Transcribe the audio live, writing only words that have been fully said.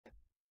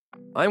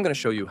I'm going to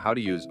show you how to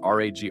use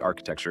RAG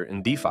architecture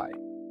in Dify,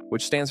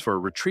 which stands for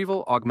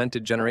Retrieval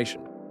Augmented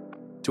Generation,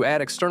 to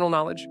add external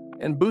knowledge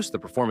and boost the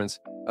performance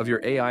of your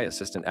AI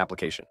assistant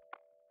application.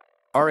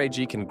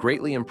 RAG can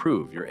greatly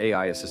improve your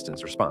AI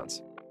assistant's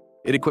response.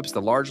 It equips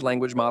the large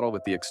language model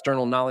with the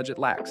external knowledge it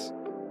lacks,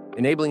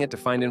 enabling it to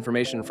find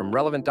information from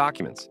relevant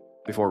documents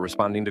before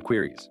responding to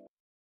queries.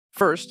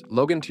 First,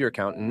 log into your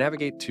account and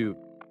navigate to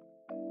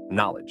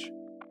Knowledge.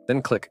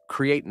 Then click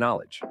Create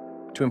Knowledge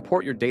to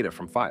import your data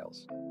from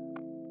files.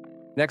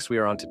 Next, we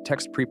are on to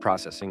text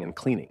preprocessing and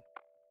cleaning.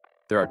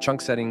 There are chunk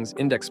settings,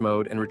 index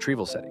mode, and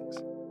retrieval settings.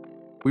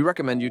 We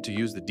recommend you to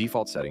use the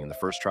default setting in the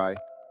first try.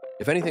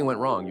 If anything went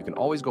wrong, you can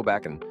always go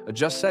back and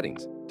adjust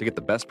settings to get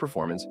the best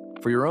performance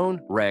for your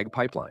own RAG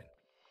pipeline.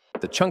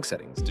 The chunk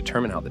settings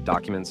determine how the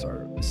documents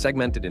are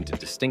segmented into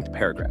distinct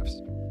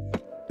paragraphs.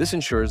 This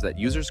ensures that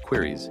users'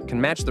 queries can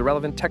match the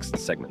relevant text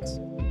segments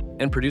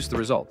and produce the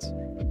results.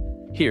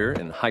 Here,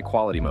 in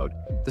high-quality mode,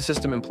 the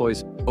system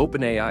employs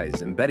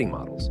OpenAI's embedding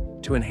models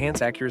to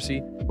enhance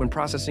accuracy when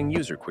processing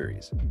user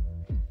queries.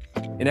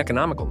 In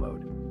economical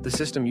mode, the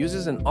system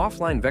uses an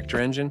offline vector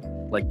engine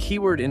like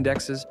keyword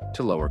indexes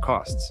to lower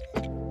costs.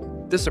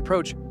 This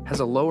approach has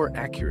a lower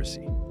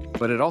accuracy,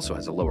 but it also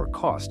has a lower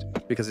cost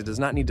because it does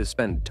not need to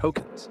spend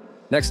tokens.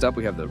 Next up,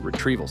 we have the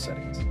retrieval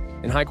settings.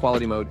 In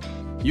high-quality mode,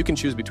 you can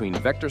choose between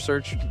vector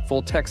search,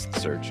 full-text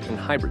search, and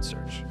hybrid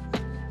search.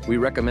 We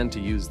recommend to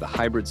use the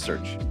hybrid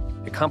search.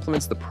 It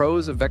complements the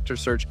pros of vector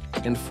search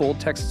and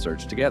full-text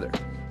search together,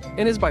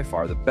 and is by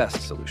far the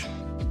best solution.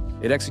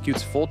 It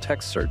executes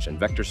full-text search and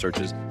vector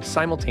searches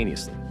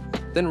simultaneously,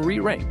 then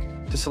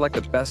re-rank to select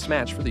the best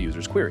match for the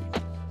user's query.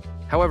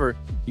 However,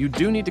 you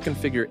do need to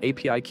configure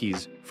API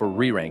keys for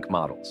re-rank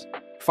models.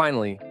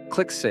 Finally,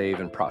 click Save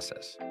and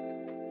Process.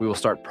 We will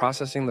start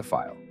processing the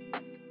file.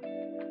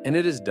 And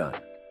it is done.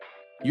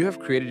 You have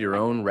created your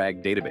own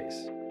RAG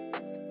database.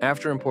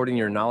 After importing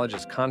your knowledge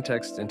as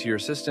context into your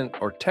assistant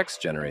or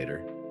text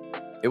generator,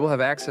 it will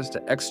have access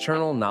to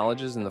external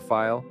knowledges in the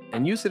file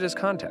and use it as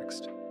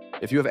context.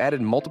 If you have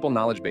added multiple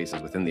knowledge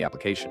bases within the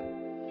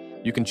application,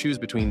 you can choose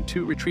between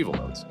two retrieval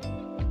modes,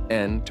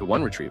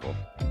 N-to-1 retrieval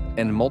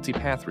and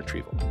multi-path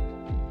retrieval.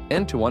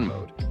 N-to-1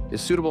 mode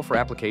is suitable for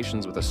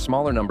applications with a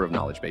smaller number of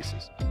knowledge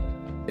bases.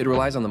 It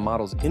relies on the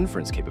model's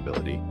inference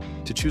capability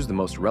to choose the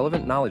most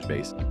relevant knowledge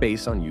base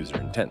based on user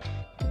intent.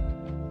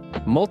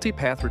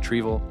 Multi-path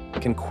retrieval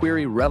can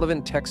query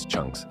relevant text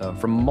chunks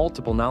from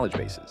multiple knowledge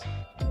bases.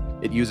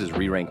 It uses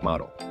re-rank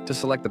model to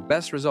select the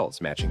best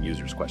results matching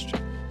user's question,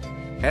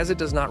 as it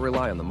does not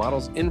rely on the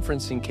model's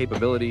inferencing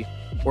capability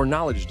or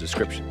knowledge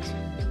descriptions.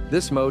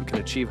 This mode can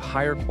achieve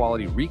higher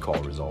quality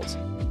recall results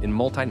in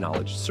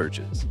multi-knowledge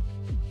searches.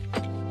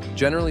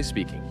 Generally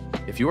speaking,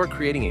 if you are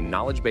creating a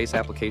knowledge base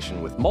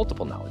application with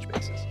multiple knowledge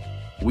bases,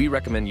 we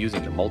recommend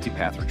using the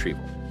multi-path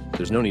retrieval.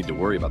 There's no need to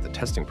worry about the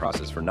testing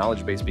process for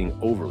knowledge base being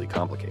overly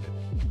complicated.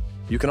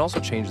 You can also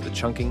change the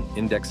chunking,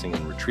 indexing,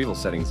 and retrieval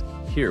settings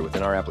here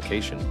within our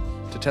application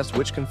to test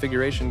which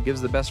configuration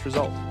gives the best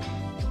result.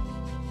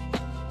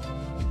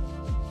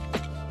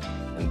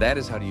 And that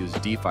is how to use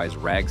Dify's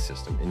RAG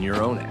system in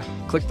your own app.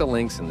 Click the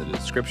links in the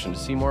description to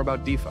see more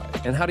about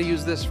Dify and how to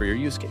use this for your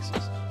use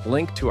cases.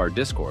 Link to our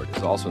Discord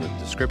is also in the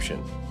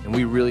description, and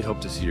we really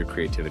hope to see your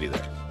creativity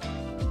there.